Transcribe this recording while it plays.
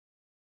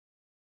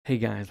Hey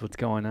guys, what's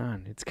going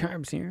on? It's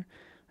Carbs here,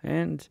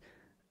 and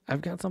I've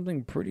got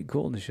something pretty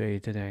cool to show you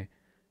today.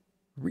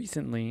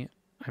 Recently,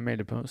 I made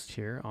a post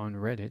here on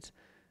Reddit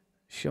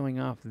showing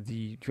off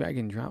the drag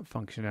and drop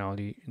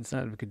functionality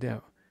inside of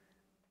Godot.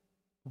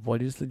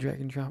 What is the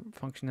drag and drop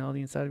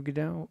functionality inside of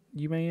Godot,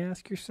 you may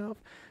ask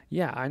yourself?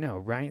 Yeah, I know,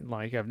 right?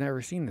 Like, I've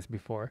never seen this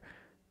before.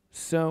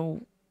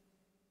 So,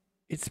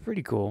 it's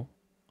pretty cool.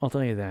 I'll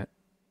tell you that.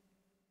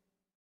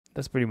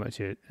 That's pretty much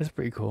it. That's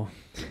pretty cool.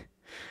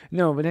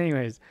 No, but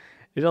anyways,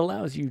 it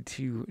allows you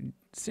to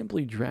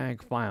simply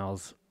drag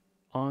files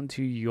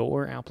onto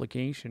your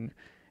application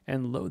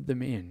and load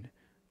them in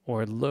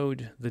or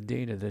load the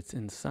data that's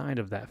inside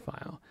of that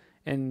file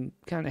and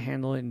kind of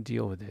handle it and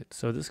deal with it.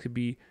 So this could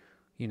be,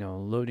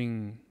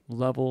 loading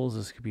levels,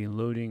 this could be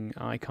loading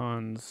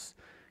icons,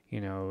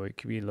 it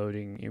could be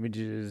loading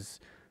images,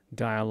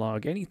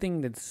 dialogue, anything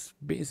that's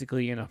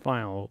basically in a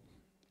file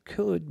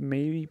could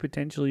maybe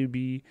potentially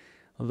be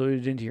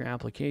loaded into your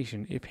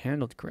application if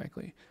handled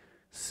correctly.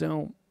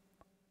 So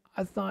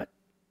I thought,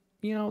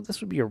 this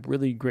would be a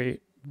really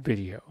great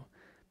video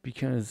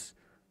because,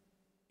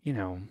 you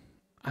know,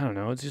 I don't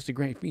know, it's just a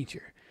great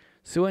feature.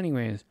 So,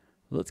 anyways,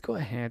 let's go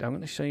ahead. I'm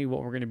going to show you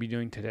what we're going to be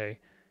doing today,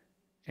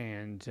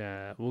 and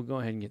we'll go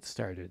ahead and get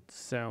started.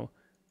 So,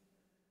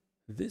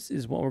 this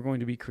is what we're going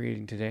to be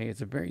creating today.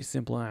 It's a very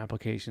simple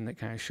application that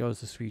kind of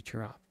shows this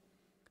feature off.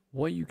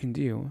 What you can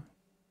do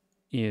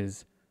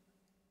is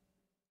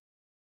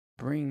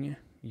bring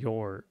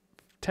your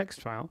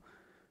text file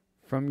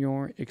from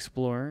your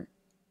Explorer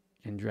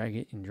and drag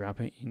it and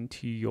drop it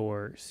into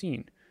your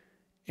scene.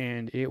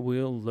 And it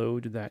will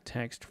load that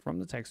text from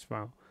the text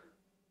file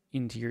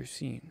into your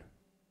scene.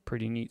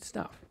 Pretty neat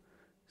stuff.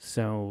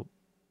 So,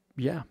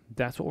 yeah,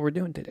 that's what we're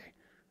doing today.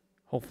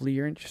 Hopefully,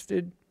 you're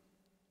interested.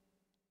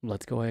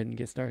 Let's go ahead and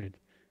get started.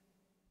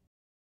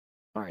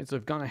 All right, so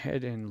I've gone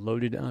ahead and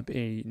loaded up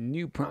a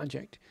new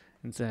project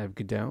instead of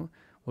Godot.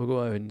 We'll go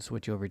ahead and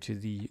switch over to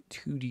the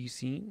 2D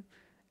scene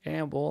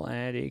and we'll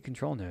add a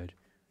control node.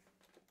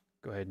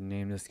 Go ahead and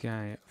name this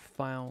guy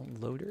File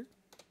Loader.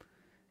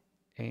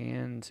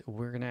 And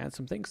we're going to add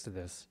some things to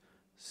this.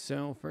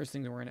 So first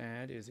thing that we're going to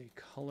add is a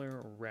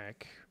color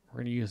rec. We're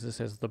going to use this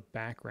as the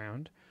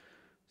background.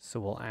 So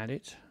we'll add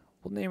it.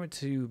 We'll name it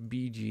to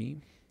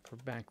BG for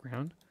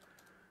background.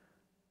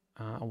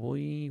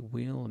 We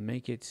will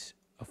make it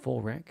a full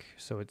rec,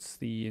 so it's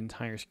the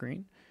entire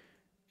screen.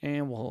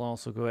 And we'll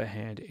also go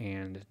ahead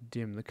and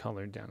dim the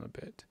color down a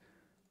bit.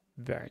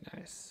 Very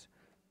nice.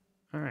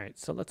 All right,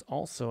 so let's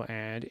also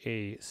add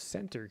a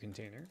center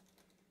container.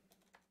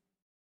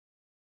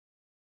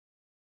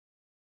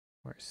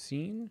 Or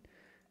scene,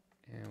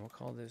 and we'll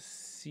call this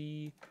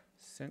C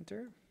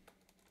center.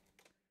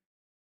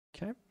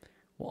 Okay,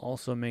 we'll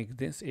also make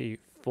this a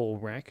full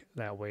rec.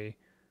 That way,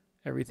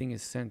 everything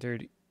is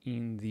centered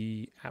in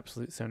the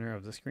absolute center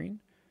of the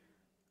screen.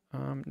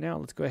 Now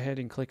let's go ahead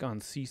and click on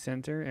C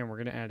center, and we're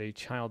going to add a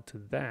child to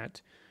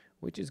that,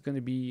 which is going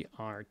to be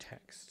our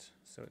text.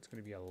 So it's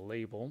going to be a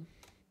label,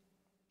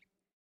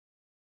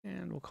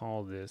 and we'll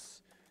call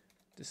this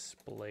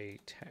display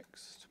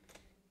text.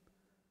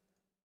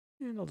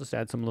 And I'll just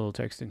add some little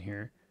text in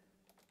here.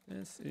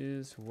 This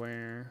is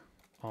where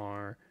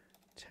our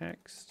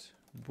text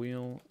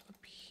will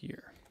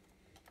appear.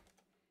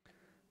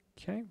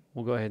 Okay,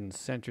 we'll go ahead and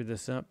center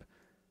this up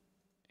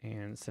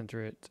and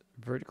center it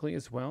vertically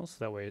as well, so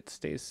that way it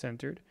stays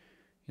centered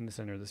in the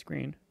center of the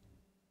screen.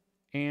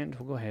 And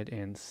we'll go ahead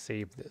and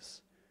save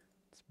this.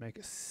 Let's make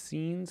a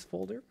scenes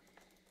folder.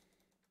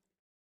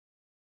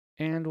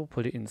 And we'll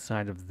put it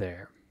inside of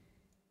there.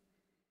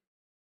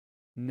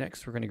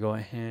 Next, we're going to go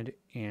ahead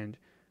and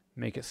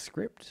make a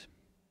script.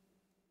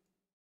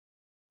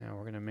 Now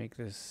we're going to make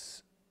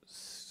this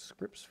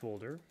scripts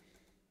folder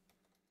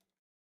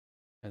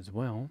as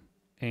well.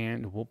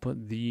 And we'll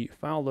put the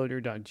file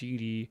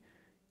loader.gd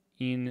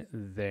in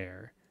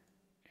there.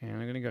 And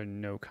I'm going to go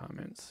no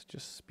comments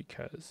just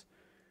because.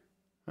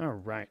 All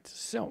right.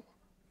 So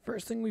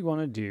first thing we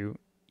want to do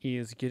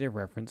is get a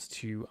reference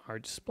to our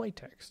display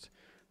text.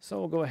 So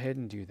we'll go ahead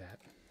and do that.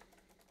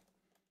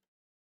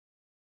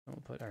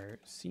 We'll put our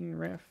scene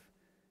ref,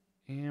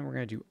 and we're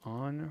going to do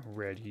on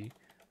ready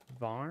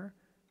var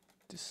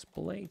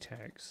display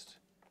text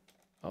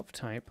of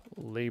type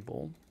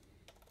label,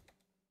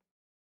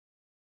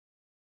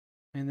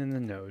 and then the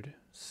node.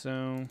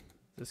 So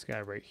this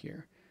guy right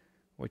here,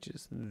 which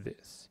is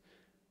this.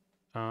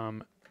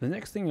 The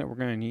next thing that we're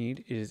going to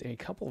need is a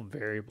couple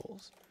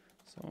variables.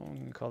 So I'm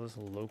going to call this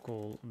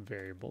local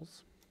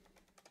variables.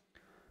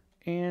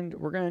 And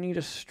we're going to need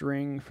a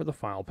string for the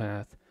file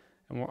path.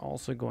 And we're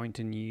also going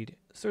to need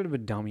sort of a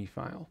dummy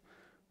file.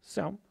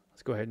 So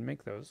let's go ahead and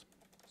make those.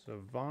 So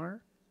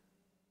var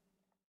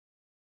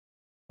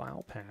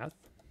file path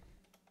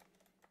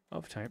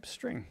of type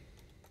string.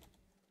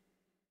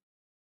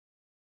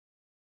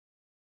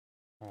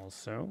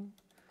 Also,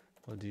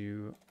 we'll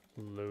do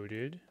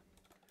loaded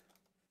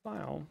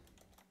file.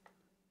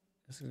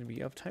 This is going to be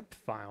of type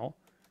file.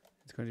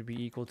 It's going to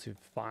be equal to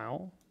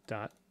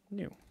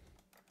file.new.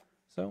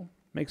 So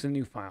makes a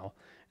new file.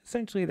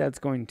 essentially that's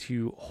going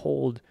to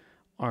hold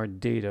our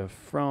data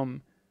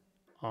from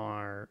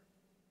our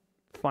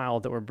file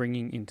that we're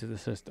bringing into the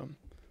system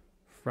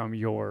from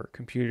your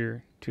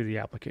computer to the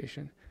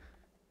application.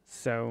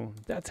 So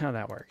that's how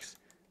that works,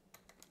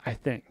 I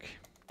think.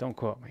 Don't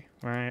quote me,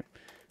 all right?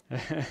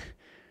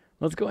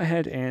 Let's go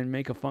ahead and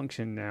make a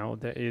function now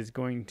that is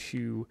going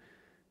to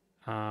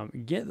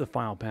get the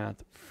file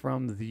path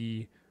from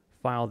the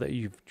file that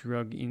you've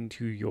drug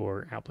into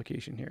your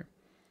application here.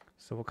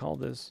 So we'll call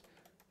this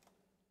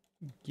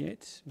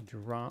get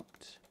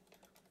dropped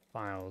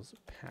files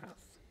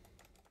path.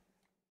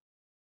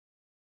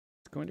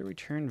 It's going to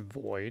return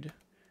void,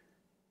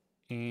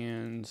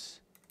 and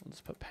we'll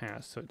just put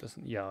pass so it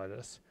doesn't yell at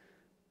us.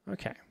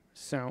 Okay,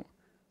 so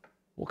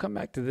we'll come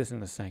back to this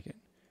in a second.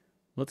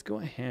 Let's go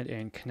ahead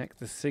and connect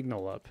the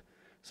signal up.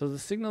 So the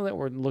signal that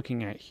we're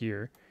looking at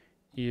here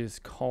is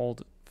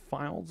called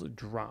files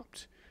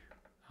dropped.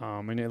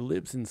 And it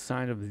lives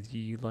inside of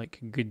the like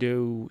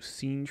Godot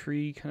scene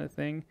tree kind of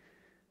thing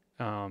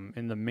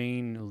in the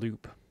main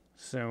loop.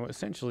 So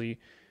essentially,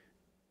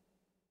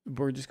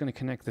 we're just going to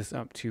connect this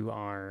up to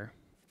our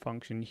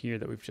function here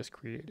that we've just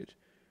created,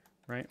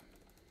 right?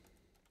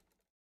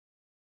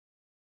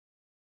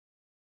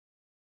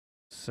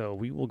 So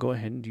we will go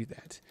ahead and do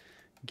that.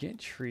 Get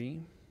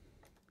tree.connect,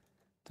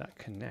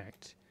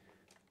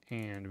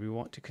 and we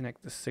want to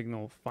connect the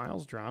signal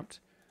files dropped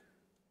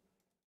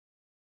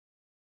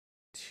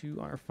to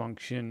our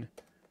function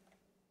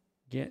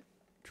get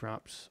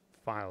drops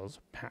files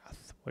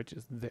path, which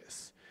is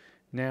this.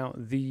 Now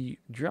the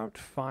dropped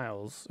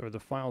files, or the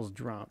files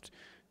dropped,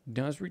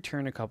 does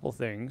return a couple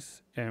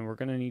things, and we're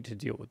going to need to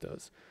deal with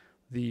those.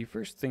 The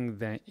first thing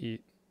that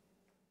it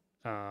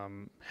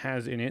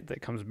has in it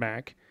that comes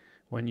back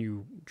when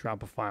you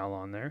drop a file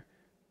on there,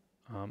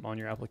 on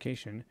your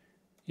application,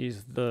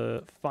 is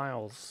the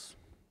files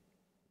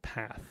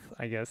path,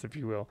 I guess, if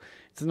you will.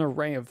 It's an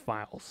array of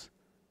files,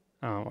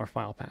 or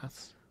file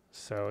paths.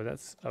 So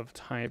that's of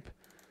type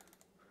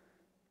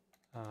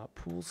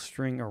pool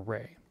string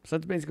array. So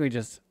that's basically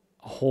just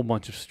a whole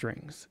bunch of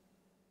strings,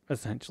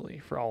 essentially,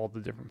 for all of the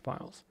different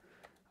files.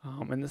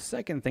 And the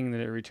second thing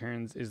that it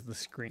returns is the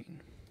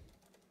screen,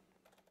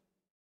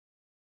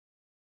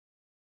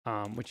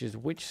 which is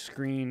which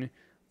screen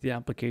the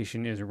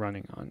application is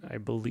running on, I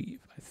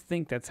believe. I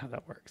think that's how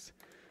that works,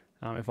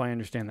 if I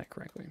understand that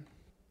correctly.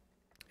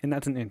 And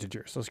that's an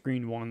integer, so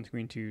screen 1,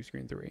 screen 2,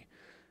 screen 3,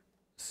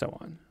 so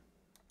on.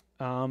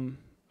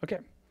 Okay,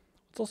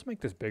 let's also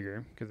make this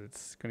bigger because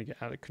it's going to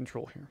get out of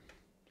control here.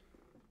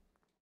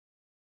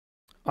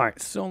 All right,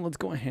 so let's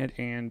go ahead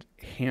and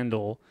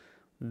handle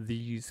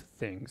these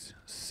things.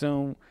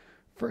 So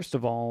first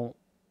of all,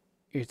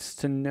 it's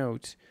to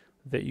note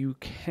that you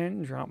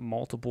can drop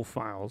multiple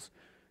files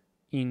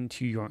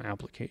into your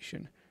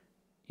application.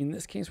 In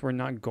this case, we're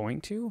not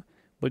going to,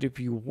 but if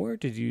you were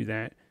to do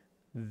that,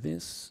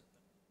 this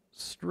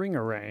string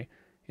array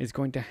is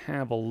going to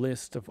have a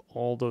list of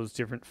all those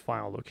different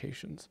file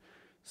locations.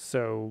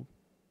 So,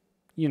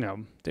 you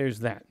know, there's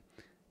that.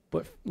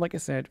 But like I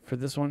said, for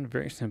this one,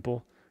 very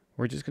simple.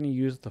 We're just going to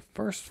use the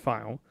first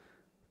file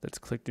that's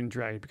clicked and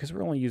dragged because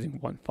we're only using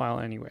one file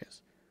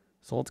anyways.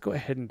 So let's go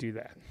ahead and do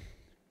that.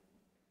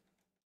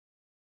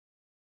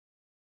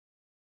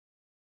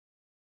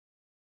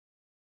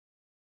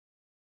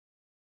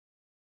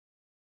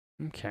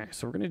 Okay,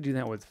 so we're going to do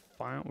that with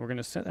file. We're going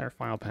to set our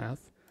file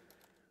path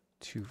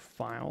to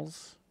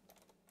files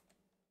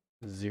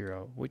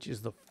 0, which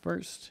is the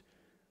first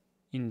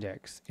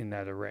index in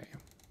that array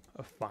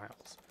of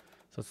files.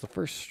 So it's the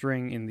first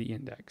string in the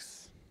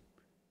index.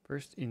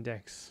 First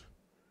index,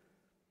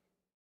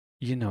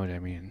 you know what I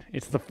mean.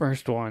 It's the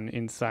first one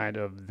inside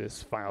of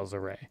this files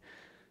array.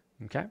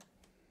 Okay,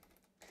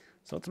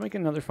 so let's make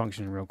another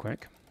function real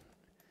quick.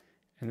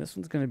 And this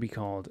one's going to be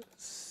called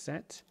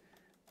set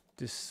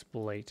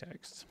display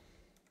text.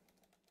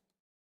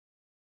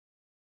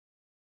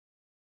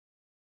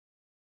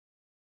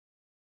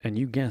 And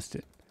you guessed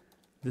it,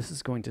 this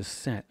is going to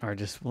set our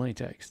display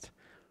text.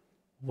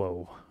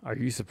 Whoa, are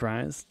you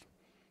surprised?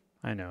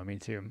 I know, me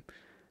too.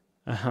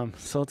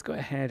 So let's go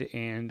ahead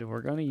and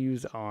we're going to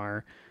use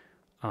our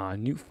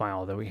new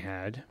file that we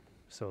had.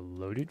 So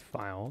loaded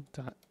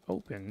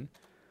file.open,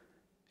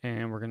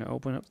 and we're going to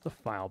open up the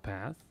file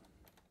path,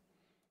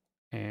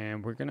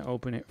 and we're going to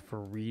open it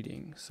for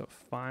reading. So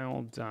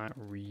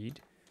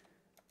file.read.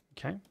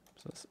 Okay,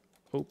 so this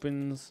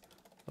opens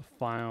the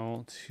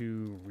file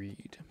to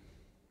read.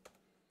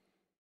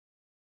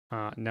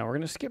 Now we're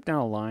going to skip down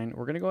a line.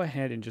 We're going to go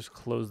ahead and just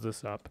close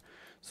this up,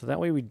 so that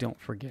way we don't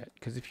forget.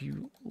 Because if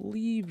you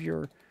leave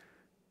your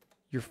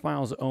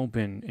files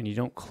open and you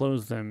don't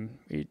close them,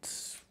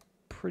 it's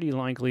pretty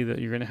likely that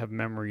you're going to have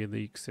memory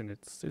leaks, and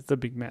it's a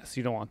big mess.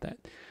 You don't want that.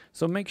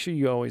 So make sure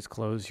you always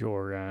close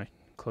your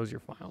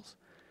files.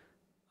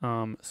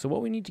 So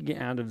what we need to get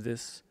out of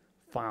this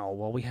file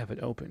while we have it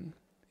open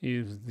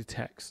is the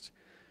text.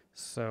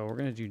 So we're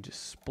going to do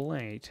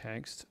display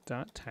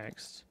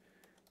text.text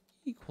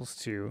equals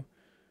to,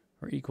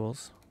 or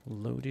equals,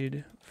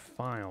 loaded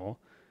file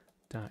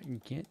dot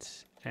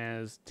get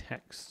as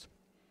text.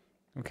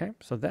 Okay,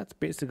 so that's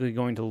basically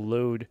going to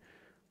load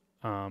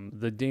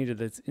the data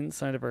that's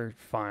inside of our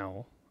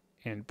file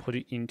and put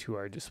it into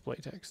our display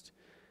text.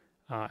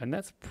 And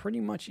that's pretty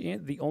much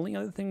it. The only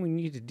other thing we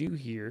need to do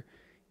here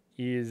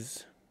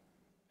is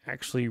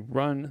actually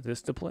run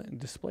this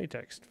display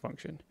text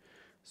function.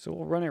 So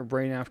we'll run it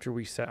right after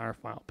we set our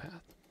file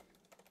path.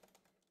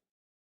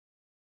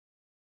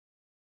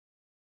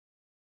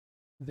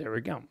 There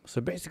we go.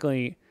 So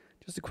basically,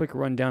 just a quick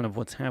rundown of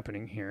what's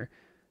happening here.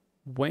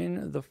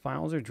 When the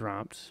files are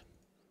dropped,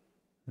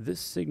 this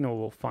signal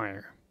will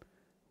fire,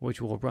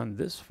 which will run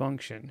this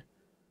function,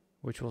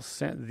 which will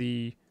set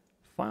the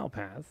file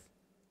path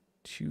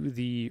to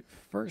the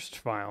first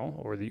file,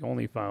 or the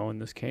only file in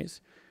this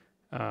case,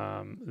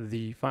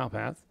 the file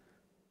path,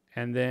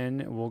 and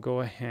then we'll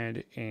go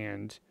ahead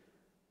and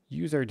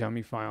use our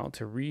dummy file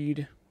to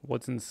read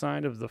what's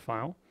inside of the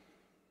file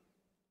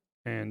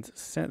and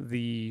set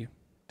the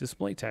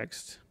display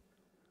text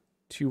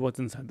to what's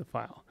inside the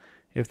file,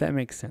 if that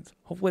makes sense.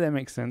 Hopefully that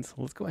makes sense.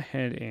 Let's go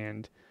ahead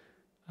and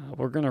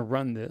we're going to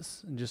run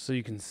this just so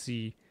you can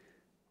see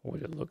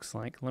what it looks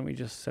like. Let me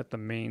just set the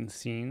main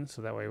scene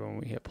so that way when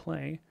we hit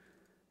play,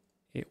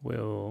 it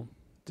will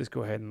just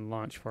go ahead and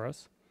launch for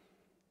us.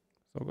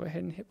 So we'll go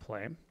ahead and hit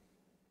play.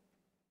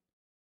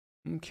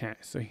 Okay,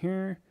 so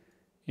here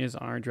is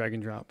our drag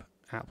and drop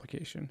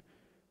application.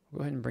 We'll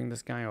go ahead and bring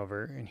this guy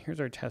over, and here's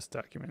our test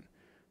document.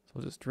 So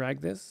we'll just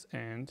drag this,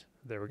 and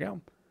there we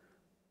go.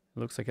 It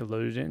looks like it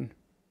loaded in.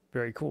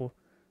 Very cool.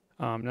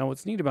 Now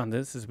what's neat about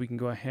this is we can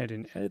go ahead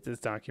and edit this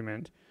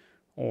document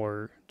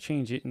or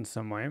change it in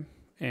some way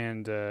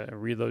and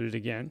reload it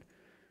again.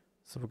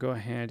 So we'll go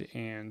ahead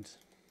and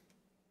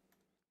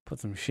put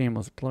some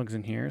shameless plugs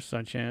in here,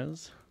 such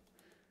as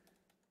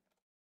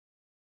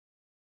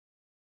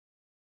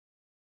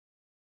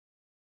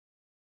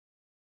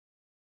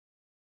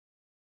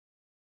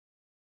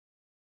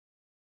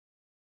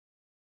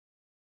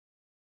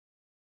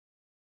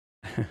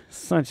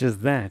such as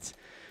that,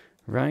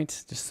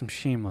 right? Just some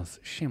shameless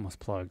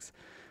plugs.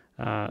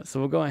 So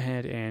we'll go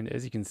ahead and,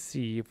 as you can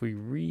see, if we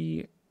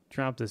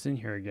re-drop this in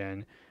here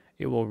again,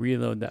 it will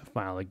reload that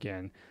file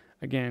again.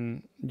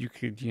 Again, you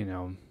could,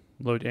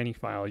 load any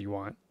file you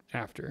want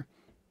after.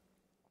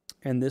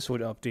 And this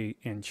would update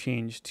and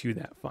change to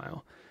that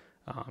file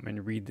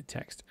and read the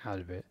text out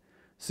of it.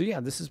 So yeah,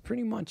 this is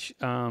pretty much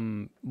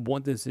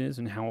what this is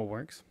and how it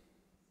works.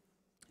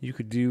 You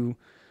could do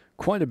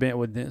quite a bit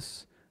with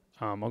this.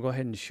 I'll go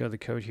ahead and show the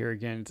code here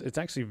again. It's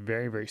actually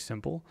very, very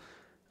simple.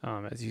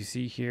 As you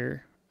see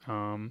here.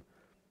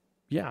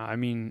 Yeah, I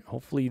mean,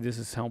 hopefully this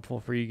is helpful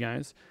for you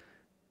guys.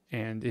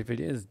 And if it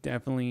is,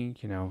 definitely,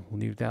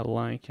 leave that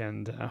like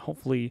and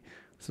hopefully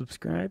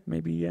subscribe.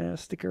 Maybe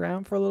stick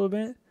around for a little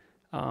bit.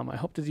 I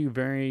hope to do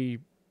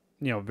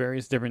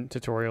various different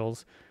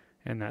tutorials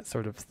and that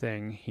sort of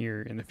thing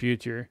here in the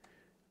future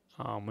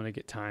when I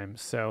get time.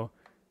 So,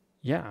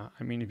 yeah,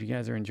 I mean, if you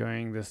guys are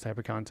enjoying this type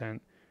of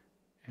content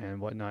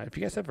and whatnot, if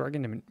you guys have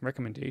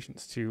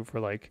recommendations too for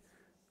like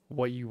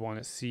what you want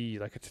to see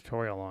like a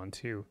tutorial on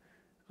too,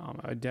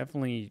 I would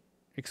definitely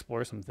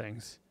explore some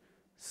things.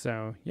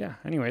 So yeah,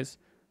 anyways,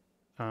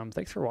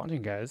 thanks for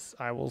watching, guys.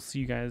 I will see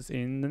you guys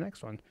in the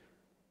next one.